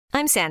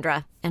I'm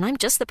Sandra, and I'm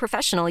just the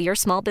professional your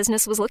small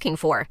business was looking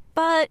for.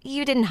 But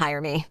you didn't hire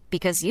me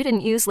because you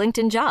didn't use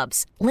LinkedIn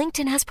Jobs.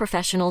 LinkedIn has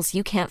professionals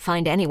you can't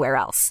find anywhere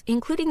else,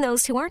 including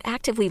those who aren't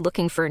actively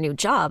looking for a new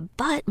job,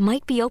 but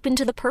might be open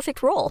to the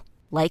perfect role,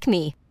 like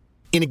me.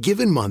 In a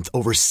given month,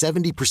 over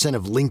 70%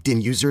 of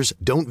LinkedIn users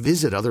don't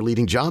visit other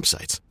leading job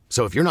sites.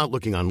 So if you're not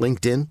looking on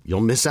LinkedIn,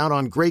 you'll miss out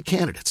on great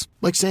candidates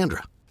like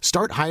Sandra.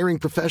 Start hiring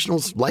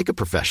professionals like a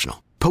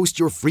professional. Post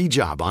your free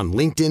job on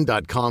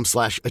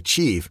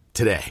linkedin.com/achieve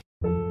today.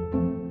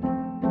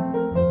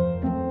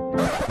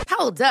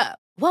 Hold up.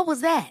 What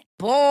was that?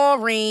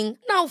 Boring.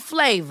 No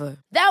flavor.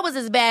 That was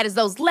as bad as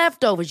those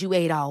leftovers you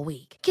ate all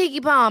week.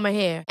 Keke Palmer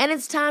here, and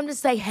it's time to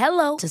say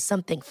hello to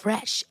something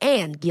fresh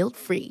and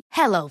guilt-free.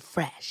 Hello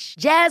Fresh.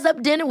 Jazz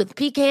up dinner with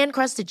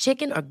pecan-crusted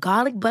chicken or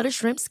garlic butter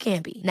shrimp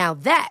scampi. Now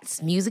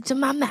that's music to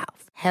my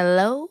mouth.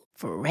 Hello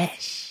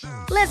Fresh.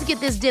 Let's get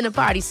this dinner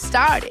party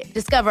started.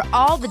 Discover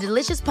all the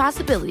delicious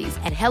possibilities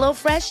at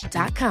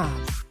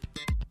hellofresh.com.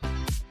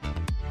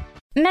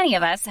 Many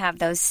of us have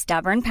those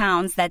stubborn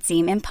pounds that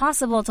seem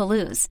impossible to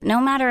lose,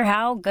 no matter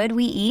how good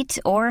we eat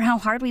or how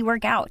hard we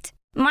work out.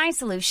 My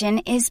solution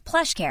is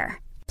PlushCare.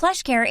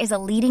 PlushCare is a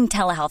leading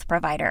telehealth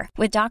provider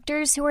with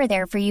doctors who are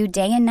there for you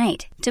day and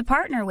night to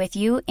partner with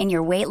you in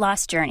your weight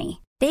loss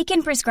journey. They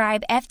can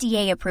prescribe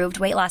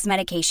FDA-approved weight loss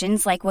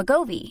medications like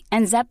Wegovy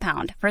and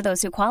Zepbound for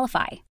those who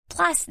qualify.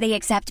 Plus, they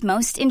accept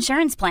most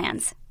insurance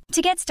plans.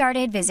 To get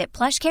started, visit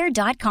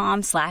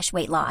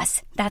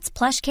plushcare.com/weightloss. That's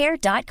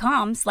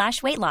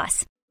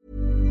plushcare.com/weightloss.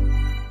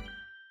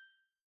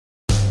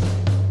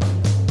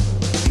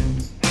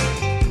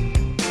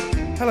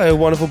 Hello,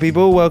 wonderful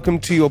people. Welcome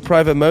to your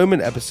private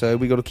moment episode.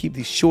 We got to keep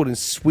these short and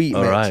sweet.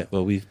 All right.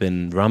 Well, we've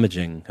been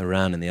rummaging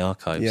around in the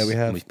archives. Yeah, we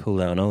have. And we've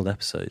pulled out an old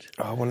episode.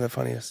 Oh, one of the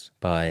funniest.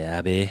 By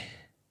Abby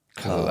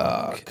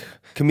Clark.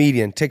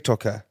 Comedian,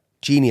 TikToker,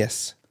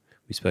 genius.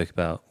 We spoke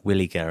about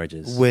Willy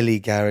Garages. Willy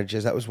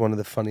Garages. That was one of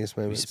the funniest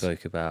We moments.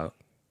 spoke about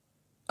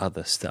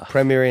other stuff.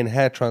 Premier in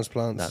hair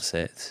transplants. That's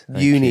it.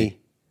 Thank Uni. you.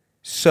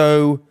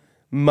 So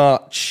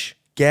much.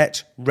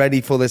 Get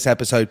ready for this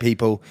episode,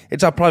 people.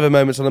 It's our private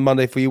moments on a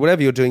Monday for you,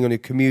 whatever you're doing on your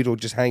commute or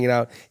just hanging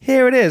out.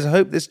 Here it is. I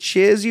hope this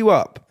cheers you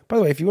up. By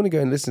the way, if you want to go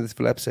and listen to this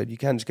full episode, you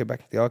can just go back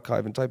to the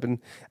archive and type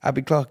in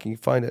Abby Clark and you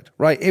find it.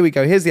 Right, here we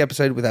go. Here's the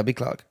episode with Abby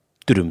Clark.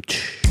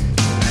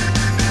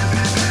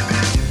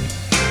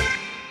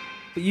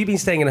 But you've been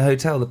staying in a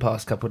hotel the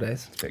past couple of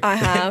days. I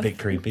have. Big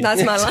creepy.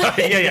 That's my life.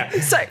 Yeah.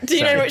 So, do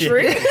you know which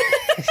room?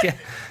 Yeah.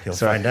 You'll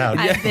find out.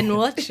 I've been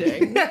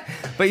watching.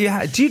 But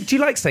do you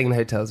like staying in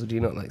hotels or do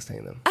you not like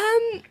staying in them?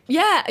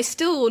 Yeah, it's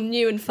still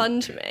new and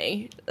fun to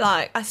me.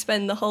 Like, I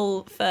spend the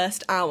whole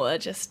first hour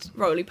just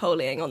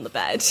roly-polying on the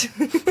bed,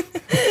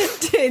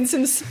 doing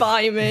some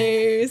spy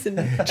moves and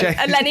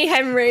Lenny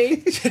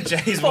Henry.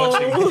 Jay's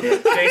watching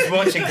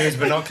through his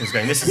binoculars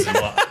going, this isn't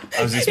what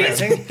I was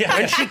expecting.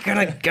 When's she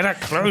going to get her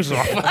clothes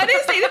off?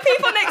 Honestly, the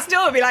people next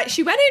door would be like,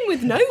 she went in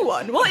with no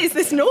one. What is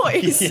this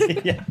noise?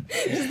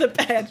 Just the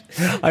bed.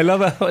 I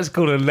love what's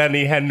called a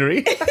Lenny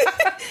Henry.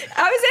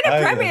 I was in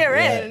a Premier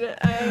Inn.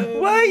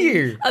 Were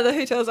you? Other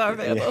hotels are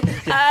available.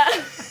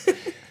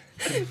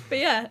 But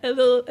yeah,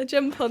 a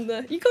jump on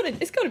the.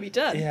 It's got to be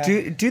done.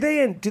 Yeah. Do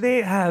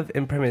they have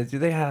in Premier? Do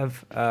they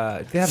have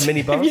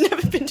mini bars? Have you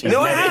never been to?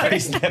 No, I have.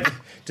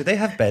 Do they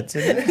have beds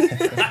in it?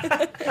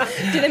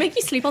 Do they make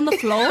you sleep on the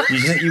floor?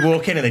 You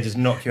walk in and they just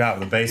knock you out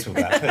with a baseball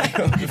bat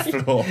on the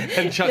floor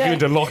and chuck you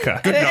into a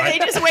locker. Good night.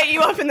 They just wake you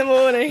up in the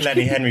morning.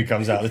 Lenny Henry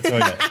comes out of the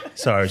toilet.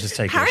 Sorry, I was just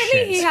taking a shit.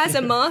 Apparently he has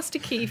a master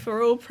key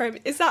for all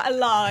Premier. Is that a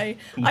lie?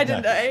 I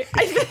don't know. I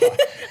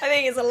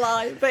think it's a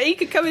lie. But he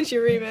could come into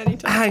your room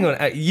anytime. Hang on.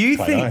 You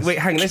Quite think... nice. Wait,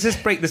 hang on. Let's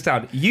just break this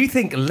down. You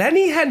think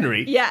Lenny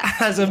Henry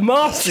has a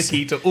master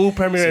key to all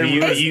Premier So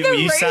Inn?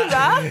 you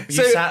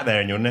sat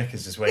there and your neck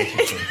is just waiting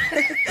for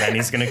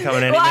Lenny's going to come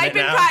in any minute I'd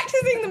been now.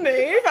 practicing the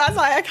move. I was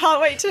like, I can't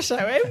wait to show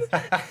him.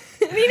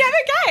 And he never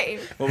came.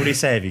 What would he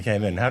say if he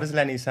came in? How does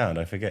Lenny sound?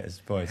 I forget his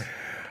voice.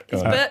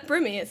 He's Bert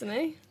Brummy, isn't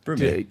he?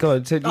 Brummy. Go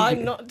on. So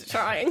I'm not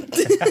trying.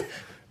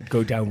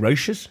 Go down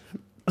Roche's?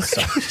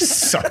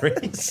 Sorry.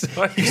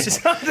 You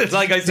sounded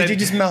like I said... Did you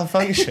just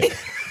malfunction?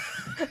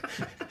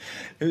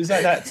 It was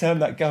like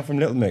that girl from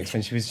Little Mix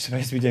when she was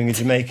supposed to be doing a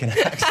Jamaican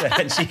accent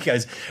and she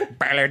goes,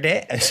 Ballard,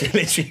 and she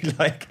literally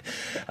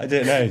I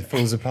don't know,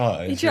 falls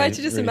apart. You tried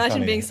to just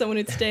imagine being someone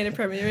who'd stay in a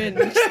Premier Inn.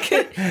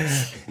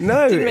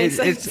 No,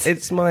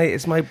 it's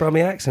my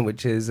Brummie accent,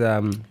 which is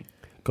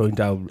going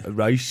down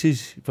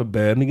races from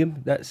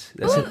Birmingham. That's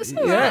all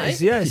right.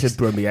 It's a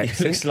Brummie You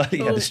accent. look slightly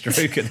had a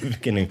stroke at the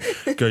beginning,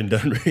 going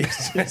down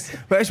races.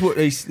 That's what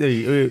they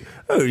say.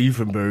 Are you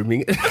from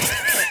Birmingham?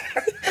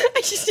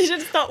 You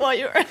should stop while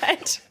you're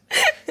ahead.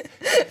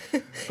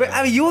 But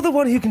I mean, you're the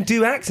one who can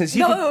do accents.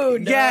 No.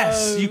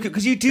 Yes,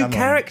 because you do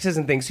characters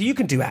and things, so you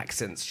can do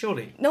accents,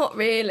 surely. Not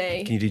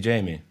really. Can you do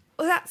Jamie?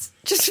 Well, that's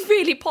just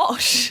really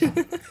posh.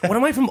 What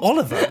am I from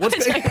Oliver?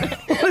 What's I told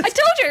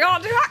you I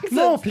can't do accents.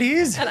 More,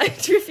 please. And I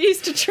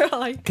refused to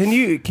try. Can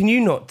you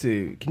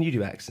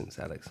do accents,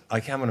 Alex? I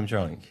can when I'm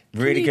drunk.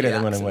 Really good at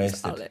them when I'm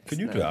wasted. Alex? Can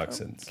you do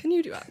accents? Can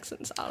you do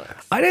accents,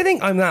 Alex? I don't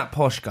think I'm that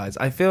posh, guys.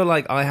 I feel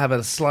like I have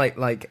a slight,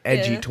 like,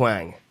 edgy Yeah.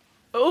 twang.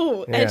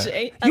 Oh,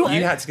 edgy. You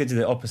had to go to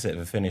the opposite of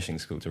a finishing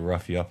school to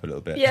rough you up a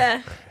little bit.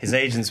 Yeah. His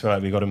agents were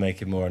like, "We got to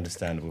make it more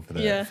understandable for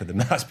the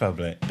mass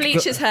public."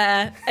 Bleach his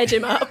hair, edge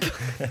him up.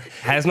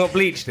 Hair's not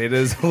bleached. It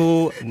is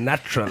all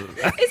natural. Is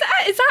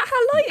that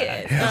how light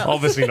it is? Oh.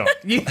 Obviously not.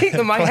 You think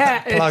that my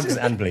hair is... Plugs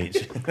and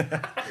bleach.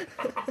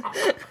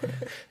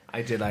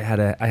 I did. I had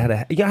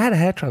a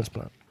hair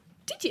transplant.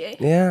 Did you?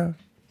 Yeah.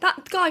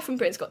 That guy from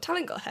Britain's Got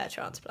Talent got a hair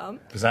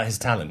transplant. Was that his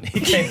talent? He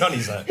came on.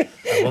 He's like,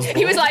 I was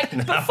He was like,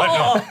 born. before.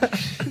 Oh,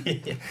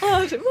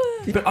 I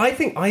don't know. But I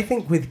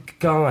think with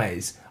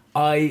guys,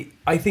 I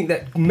think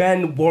that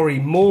men worry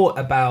more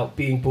about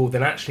being bald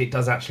than actually it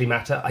does actually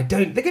matter. I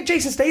don't. Look at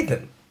Jason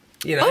Statham.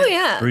 You know. Oh,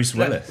 yeah. Bruce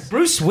Willis.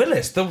 Bruce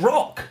Willis, The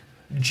Rock,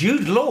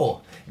 Jude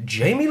Law,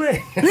 Jamie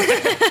Lee.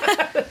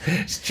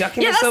 Just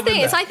chucking Yeah, that's the myself in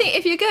thing. Is there. I think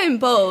if you're going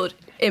bald,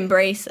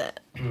 embrace it.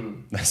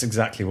 That's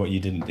exactly what you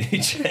didn't do,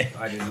 Jay.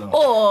 I did not.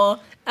 Or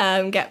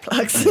get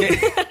plugs.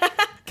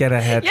 Get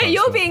a hair Yeah,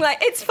 you're transplant. being like,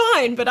 it's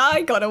fine, but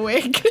I got a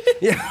wig.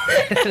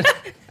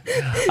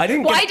 I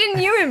didn't. Why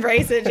didn't you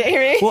embrace it,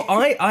 Jamie? Well,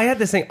 I had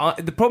this thing.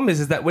 The problem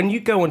is that when you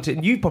go on to,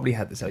 you probably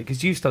had this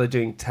because you started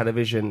doing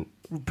television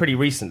pretty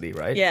recently,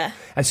 right? Yeah.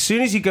 As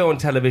soon as you go on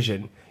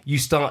television, you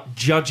start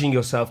judging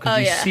yourself because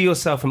you see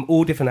yourself from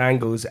all different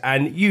angles,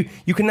 and you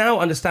can now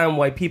understand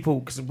why people,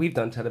 because we've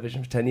done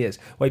television for 10 years,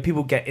 why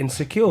people get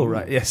insecure,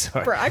 right? Yes,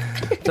 sorry. Brag.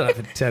 Done that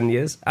for 10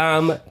 years.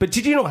 But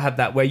did you not have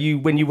that where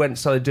when you went and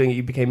started doing it,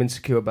 you became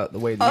insecure about the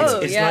way that Oh,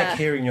 It's yeah. like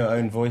hearing your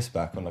own voice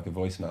back on like a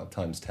voicemail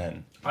times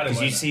 10. I don't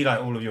Because you mind see like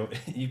all of your,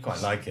 you quite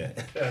like it.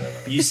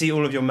 You see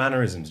all of your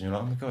mannerisms and you're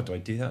like, oh my God, do I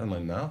do that with my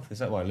mouth? Is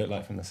that what I look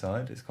like from the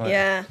side? It's quite...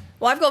 Yeah.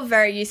 Well, I've got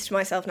very used to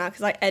myself now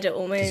because I edit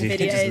all my own 'Cause you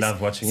videos. just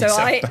love watching so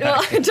yourself I, back.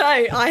 well, I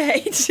don't. I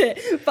hate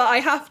it, but I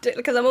have to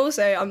because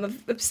I'm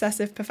an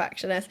obsessive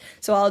perfectionist.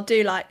 So I'll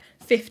do like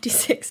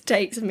 56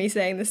 takes of me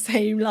saying the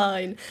same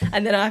line,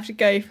 and then I have to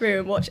go through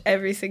and watch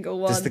every single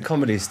one. Does the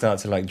comedy start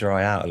to like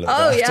dry out a little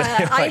Oh bit? yeah,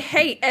 after? I Like,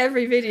 hate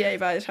every video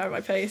by the time I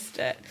post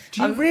it.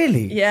 Do you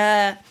really?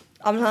 Yeah.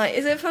 I'm like,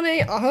 is it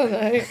funny? I don't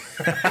know.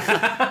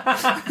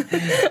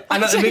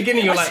 And at the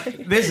beginning, you're like,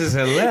 this is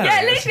hilarious.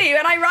 Yeah, literally,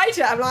 when I write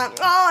it, I'm like,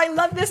 oh, I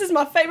love this. Is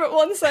my favourite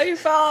one so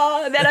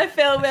far. And then I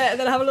film it, and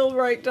then I have a little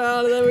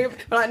breakdown, and then we're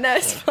like, no,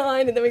 it's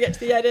fine. And then we get to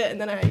the edit, and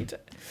then I hate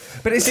it.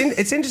 But it's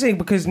interesting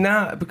because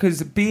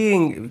with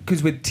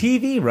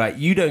TV, right,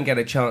 you don't get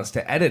a chance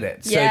to edit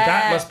it, so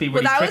that must be really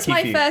Well, that tricky was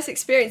my for you. first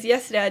experience.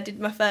 Yesterday, I did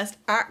my first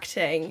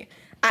acting,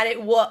 and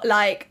it was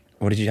like.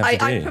 what did you have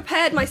to I do?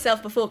 prepared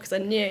myself before because I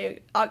knew,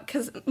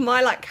 because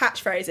my like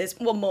catchphrase is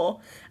one more,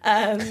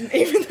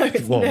 even though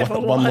it's never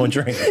one more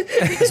drink.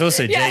 It's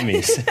also Yeah.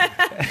 Jamie's.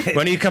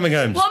 When are you coming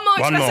home? One more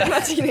One espresso more.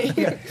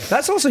 martini.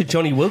 That's also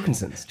Johnny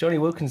Wilkinson's. Johnny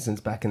Wilkinson's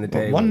back in the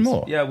day. One was-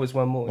 more? Yeah, it was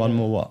one more. One yeah.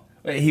 more what?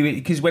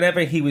 Because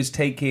whenever he was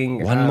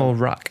taking One more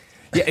ruck.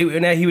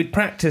 yeah, he would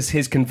practice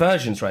his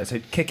conversions, right?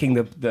 So kicking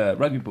the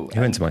rugby ball. He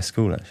went to my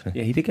school actually.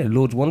 Yeah, he did go to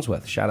Lord's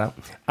Wandsworth, shout out.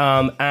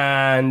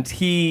 And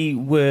he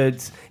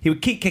would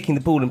keep kicking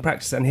the ball in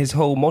practice, and his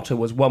whole motto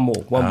was one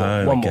more, one more,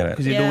 Oh, one I get more, it.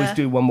 because he'd Yeah. always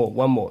do one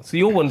more. So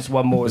your one's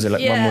one more. Was it like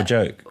one Yeah. more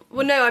joke?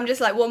 Well, no, I'm just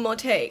like one more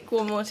take.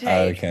 Oh,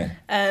 okay.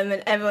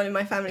 And everyone in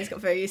my family's got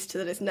very used to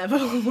that it's never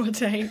one more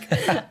take.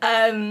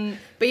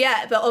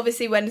 But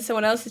obviously when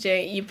someone else is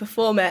doing it, you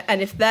perform it,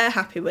 and if they're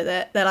happy with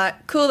it, they're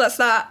like, cool, that's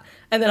that.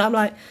 And then I'm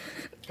like,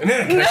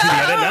 Let me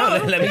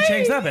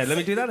change that bit. Let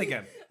me do that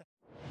again.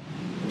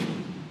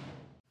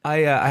 I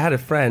had a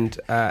friend,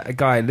 a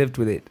guy I lived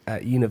with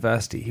at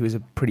university. He was a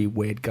pretty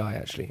weird guy,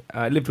 actually.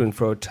 I lived with him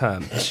for a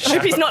term. I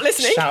hope he's not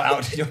listening. Shout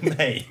out to your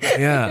mate.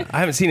 Yeah, I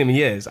haven't seen him in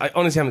years. I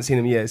honestly haven't seen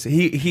him in years.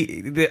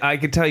 I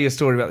could tell you a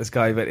story about this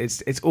guy, but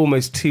it's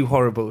almost too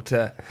horrible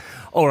to...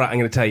 All right, I'm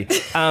going to tell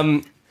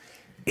you.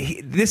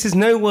 This is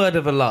no word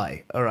of a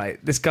lie, all right?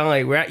 This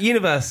guy, we're at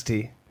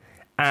university,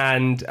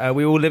 and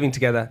we were all living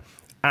together,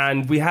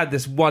 and we had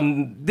this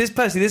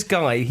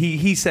guy,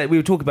 he said, we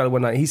were talking about it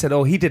one night, he said,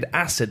 oh, he did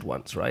acid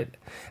once, right?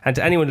 And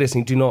to anyone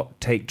listening, do not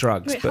take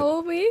drugs. Wait, but how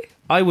old were you?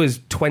 I was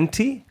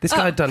 20. This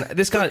guy had done...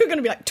 This guy... You're going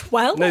to be like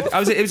 12? No, it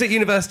was at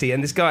university,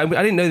 and this guy, I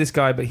didn't know this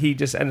guy, but he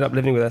just ended up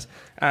living with us.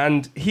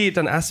 And he had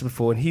done acid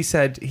before, and he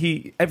said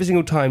every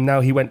single time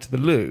now he went to the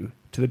loo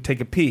to take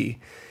a pee,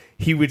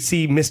 he would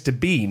see Mr.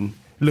 Bean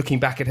looking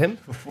back at him.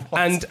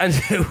 And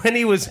when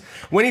he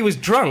was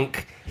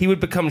drunk, he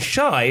would become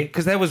shy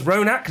because there was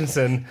Rowan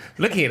Atkinson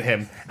looking at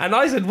him. And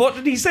I said, what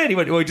did he say? And he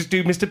went, well, just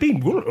do Mr. Bean.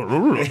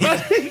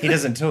 He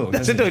doesn't talk.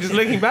 Doesn't talk, just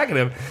looking back at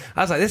him.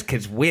 I was like, this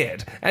kid's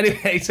weird.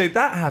 Anyway, so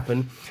that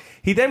happened.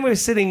 We were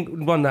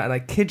sitting one night, and I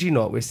kid you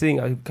not, we were sitting,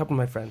 a couple of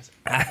my friends,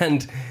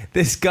 and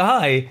this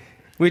guy,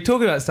 we were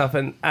talking about stuff,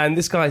 and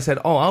this guy said,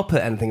 oh, I'll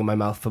put anything in my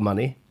mouth for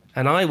money.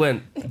 And I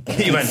went...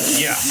 You went,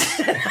 yeah.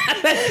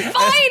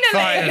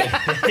 Finally!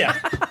 Yeah.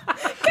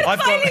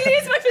 Finally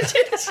lose my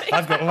virginity.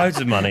 I've got loads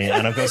of money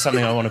and I've got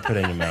something I want to put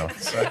in your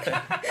mouth. So.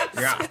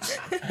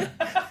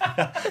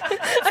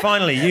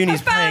 Finally,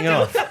 uni's paying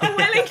off. A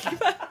willing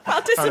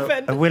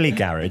participant. A willy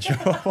garage.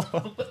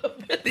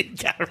 Willy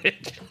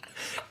garage.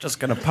 Just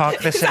going to park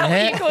this Is in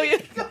that what here.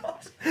 you call your...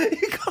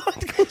 You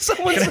can't call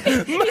someone's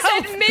You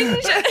said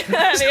minge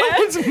earlier.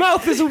 someone's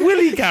mouth is a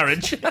willy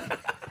garage.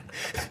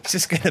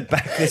 Just going to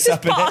back this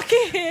up in Park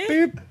it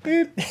here. Boop,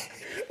 boop.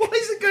 Why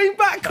is it going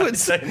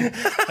backwards? I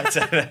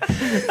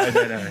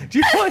don't know. Do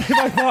you mind if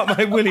I park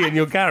my willy in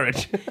your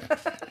garage?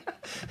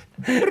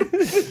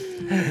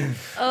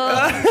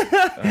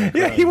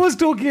 Yeah, he was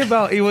talking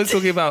about.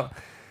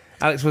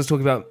 Alex was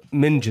talking about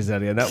minges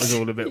earlier. That was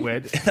all a bit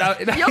weird.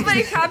 Your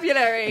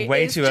vocabulary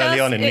Way is too early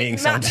just, on in meeting it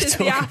someone to matches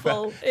the talk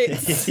apple.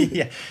 It's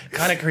Yeah,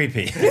 kind of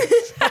creepy.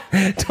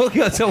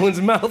 Talking about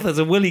someone's mouth as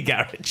a willy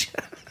garage.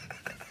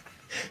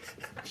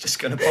 Just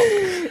going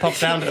to pop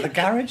down to the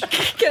garage.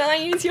 Can I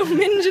use your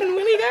minge and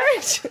willy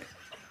garage?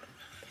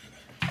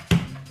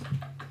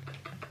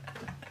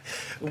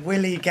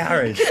 Willy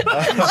garage.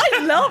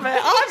 I love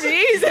it. I'm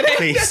using it.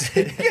 Please.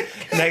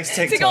 Next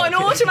TikTok. Has it got an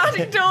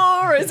automatic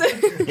door? Or is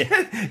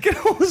it...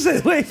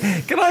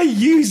 Can I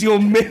use your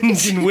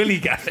minge in willy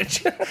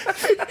garage?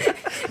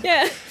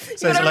 Yeah.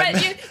 So is it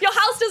like- Your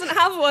house doesn't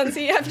have one, so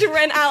you have to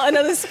rent out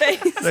another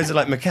space. Those are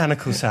like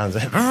mechanical sounds.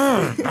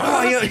 Oh,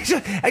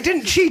 I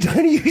didn't cheat. I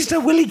only used a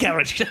willy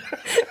garage.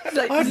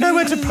 Like, I have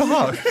nowhere to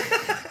park.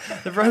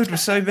 The road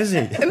was so busy.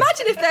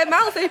 imagine if their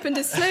mouth opened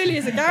as slowly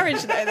as a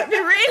garage, though. That'd be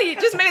really...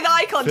 Just make the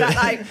eye contact,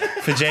 like...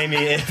 For Jamie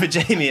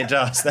it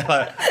does. They're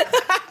like,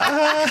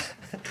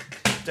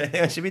 don't think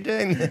I should be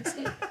doing this.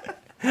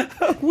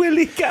 A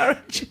willy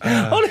garage.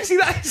 Honestly,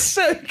 that is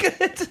so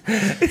good.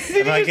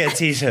 If I get a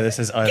T-shirt that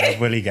says "I love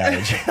Willy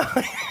Garage,"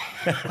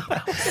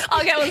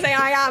 I'll get one saying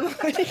I am.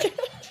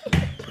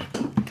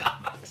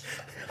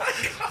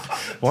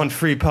 want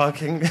free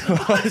parking,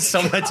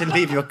 somewhere to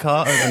leave your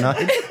car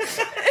overnight.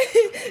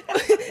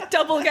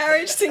 Double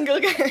garage, single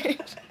garage.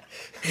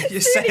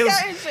 Your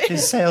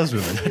garages.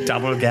 saleswoman, a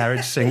double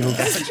garage, single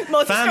garage, family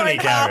Multi-story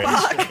car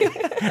garage. park.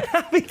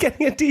 I'll be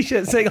getting a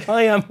T-shirt saying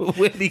 "I am a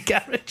willy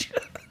garage."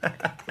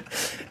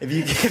 If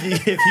you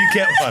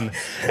get one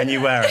and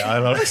you wear it,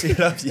 I'll honestly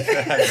love you for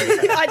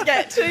having it. I'd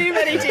get too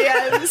many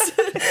DMs.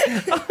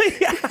 I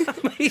am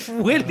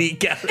a willy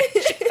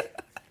garage.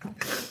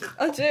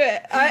 I'll do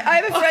it. I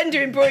have a friend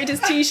who embroiders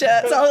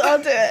T-shirts.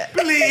 I'll do it.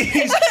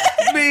 Please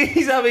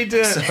have me do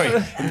it.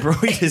 Sorry,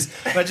 embroiders.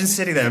 Imagine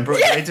sitting there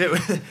embroidering. They do it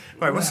with.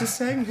 Right, what's this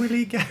saying?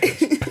 Willy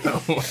Garage.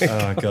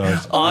 Oh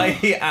god. I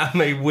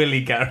am a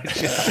willy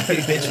garage.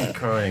 Literally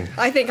crying.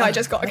 I think I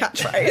just got a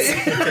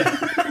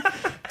catchphrase.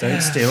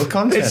 Don't steal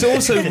content. It's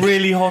also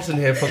really hot in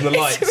here from the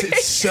lights.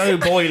 It's so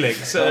boiling.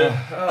 So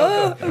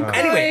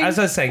anyway, as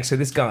I was saying, so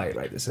this guy,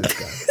 right? This guy.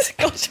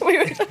 Gosh, we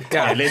were...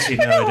 I literally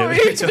no idea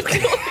what you're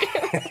talking.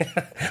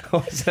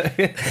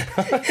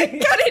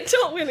 Can it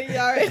talk Willy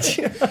Garage?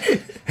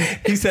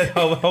 He said,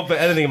 "I'll put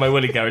anything in my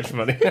willy garage for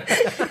money." Oh,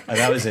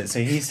 that was it. So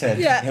he said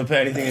he'll put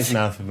anything in his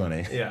mouth for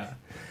money. Yeah.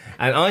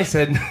 And I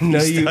said, "No,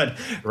 He you." started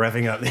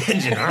revving up the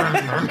engine.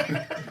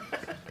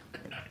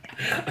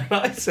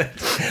 I said.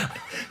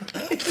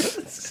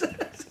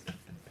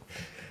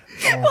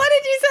 What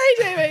did you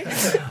say, Jamie?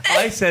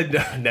 I said,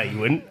 no, you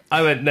wouldn't.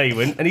 I went, no, you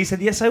wouldn't. And he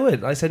said, yes, I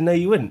would. I said, no,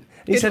 you wouldn't.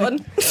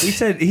 And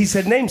he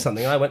said, name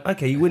something. I went,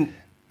 okay, you wouldn't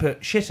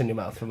put shit in your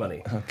mouth for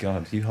money. Oh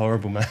God, you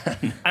horrible man.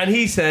 And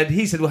he said,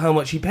 well, how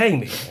much are you paying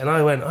me? And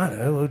I went, I don't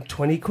know, well,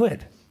 20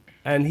 quid.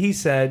 And he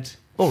said,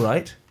 all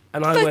right.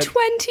 And I went,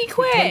 20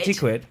 quid? 20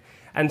 quid.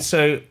 And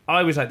so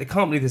I was like, they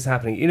can't believe this is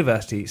happening at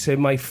university. So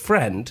my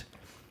friend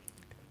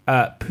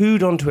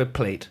pooed onto a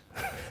plate.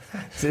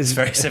 It's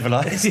very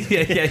civilised.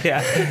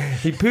 Yeah.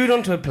 He pooed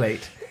onto a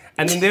plate.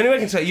 And then the only way I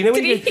can say, you know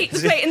when Did he heat the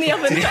plate in the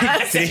oven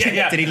first?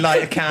 Did he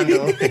light a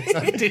candle?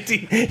 Did he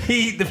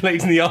heat the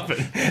plate in the oven?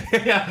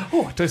 Yeah.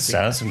 Oh, toasty.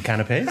 Sell some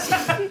canapes.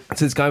 So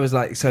this guy was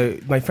like, so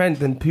my friend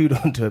then pooed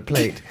onto a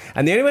plate.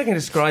 And the only way I can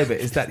describe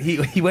it is that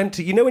he went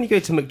to, you know when you go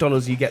to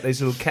McDonald's, you get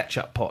those little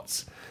ketchup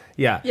pots?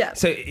 Yeah.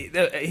 So he...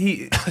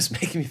 That was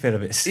making me feel a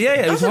bit sick.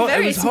 Yeah, it was small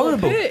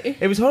horrible. poo.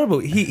 It was horrible.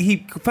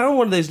 He found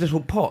one of those little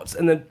pots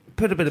and then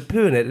put a bit of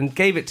poo in it and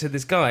gave it to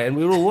this guy, and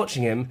we were all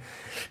watching him,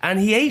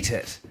 and he ate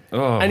it.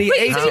 Oh. And he Wait,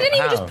 ate so he it. didn't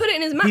even just put it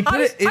in his mouth? He put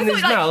it in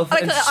his mouth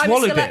and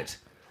swallowed it.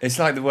 It's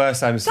like the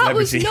worst I'm a That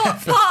was celebrity.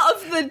 not part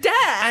of the dare.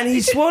 And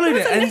he swallowed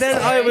it, and then I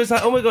necessary. was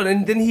like, "Oh my god!"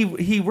 And then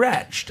he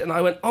retched, and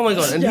I went, "Oh my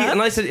god!" And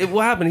and I said,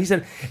 "What happened?" He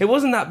said, "It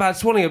wasn't that bad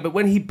swallowing it, but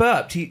when he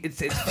burped, it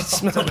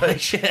smelled like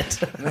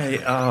shit."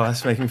 Mate,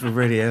 that's making me feel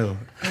really ill.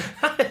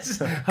 It's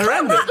Can't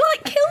horrendous.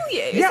 that, kill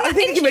you? Yeah, I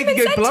think it can make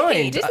you go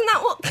blind. Isn't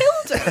that what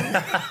killed him?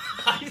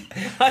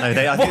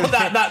 No, I think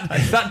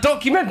that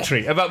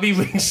documentary about me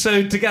being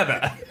sewed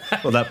together.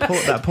 Well, that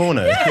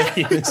porno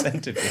you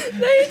sent to me.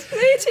 They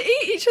had to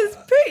eat each other's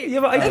poop. Yeah,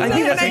 but I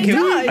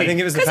think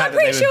it was the because fact I'm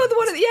pretty that sure the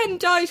one at the end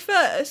died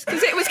first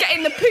because it was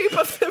getting the poop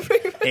off the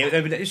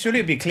roof. Surely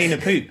it would be cleaner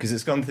poop because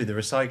it's gone through the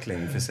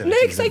recycling facility.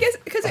 No, because I guess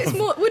because it's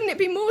more. Wouldn't it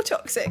be more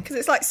toxic? Because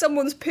it's like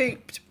someone's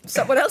pooped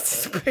someone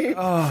else's poop.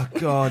 Oh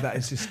God, that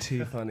is just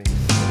too funny.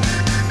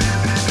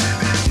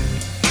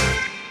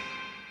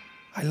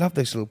 I love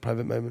those little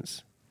private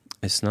moments.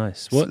 It's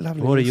nice. What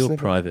are your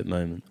private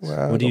moments?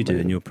 Well, what do you do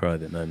in your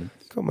private moments?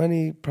 Got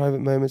many private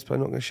moments, but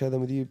I'm not going to share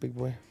them with you, big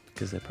boy.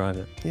 Because they're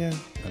private. Yeah.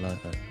 I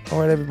like that. All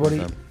right,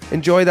 everybody.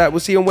 Enjoy that. We'll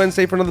see you on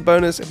Wednesday for another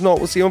bonus. If not,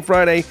 we'll see you on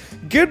Friday.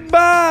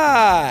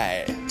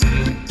 Goodbye.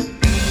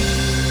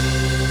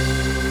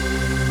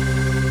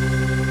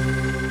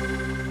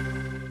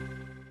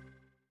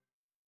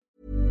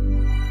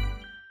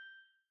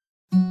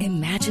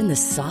 Imagine the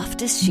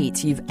softest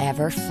sheets you've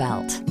ever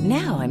felt.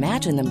 Now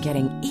imagine them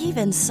getting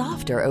even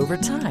softer over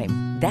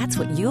time. That's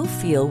what you'll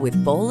feel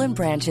with Boll &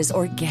 Branch's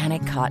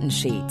organic cotton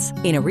sheets.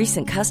 In a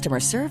recent customer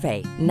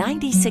survey,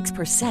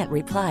 96%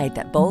 replied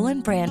that Boll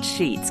 & Branch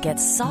sheets get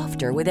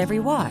softer with every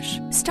wash.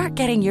 Start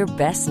getting your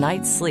best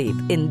night's sleep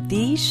in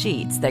these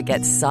sheets that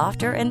get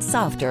softer and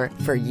softer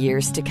for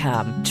years to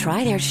come.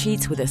 Try their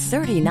sheets with a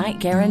 30-night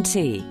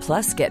guarantee.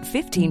 Plus, get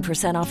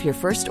 15% off your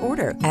first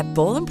order at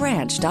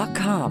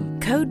bollandbranch.com.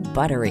 Code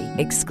BUTTERY.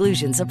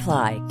 Exclusions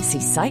apply. See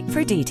site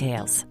for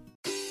details.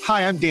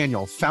 Hi, I'm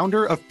Daniel,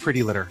 founder of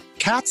Pretty Litter.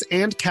 Cats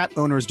and cat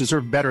owners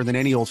deserve better than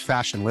any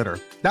old-fashioned litter.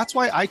 That's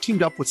why I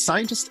teamed up with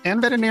scientists and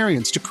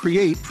veterinarians to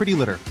create Pretty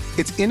Litter.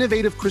 Its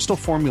innovative crystal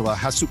formula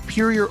has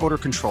superior odor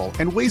control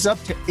and weighs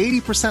up to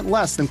 80%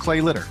 less than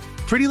clay litter.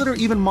 Pretty Litter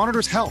even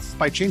monitors health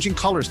by changing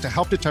colors to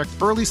help detect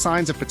early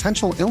signs of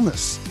potential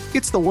illness.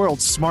 It's the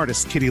world's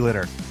smartest kitty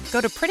litter.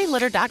 Go to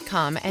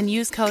prettylitter.com and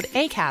use code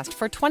ACAST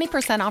for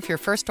 20% off your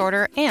first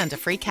order and a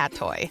free cat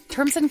toy.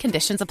 Terms and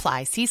conditions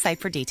apply. See site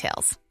for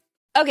details.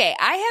 Okay,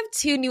 I have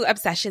two new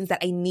obsessions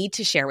that I need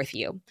to share with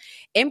you.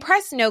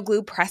 Impress No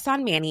Glue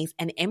Press-On Manis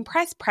and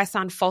Impress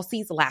Press-On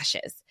Falsies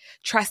Lashes.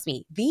 Trust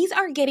me, these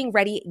are getting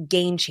ready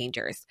game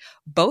changers.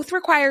 Both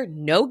require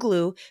no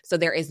glue, so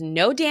there is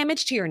no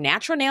damage to your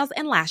natural nails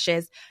and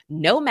lashes,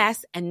 no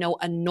mess, and no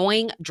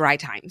annoying dry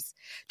times.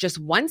 Just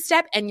one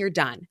step and you're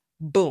done.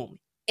 Boom.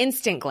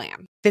 Instant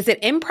glam.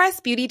 Visit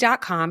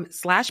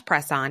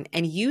impressbeauty.com/presson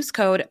and use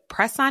code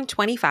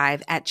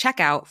PRESSON25 at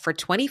checkout for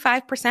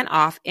 25%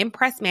 off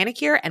Impress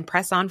Manicure and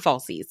Press-On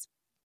Falsies.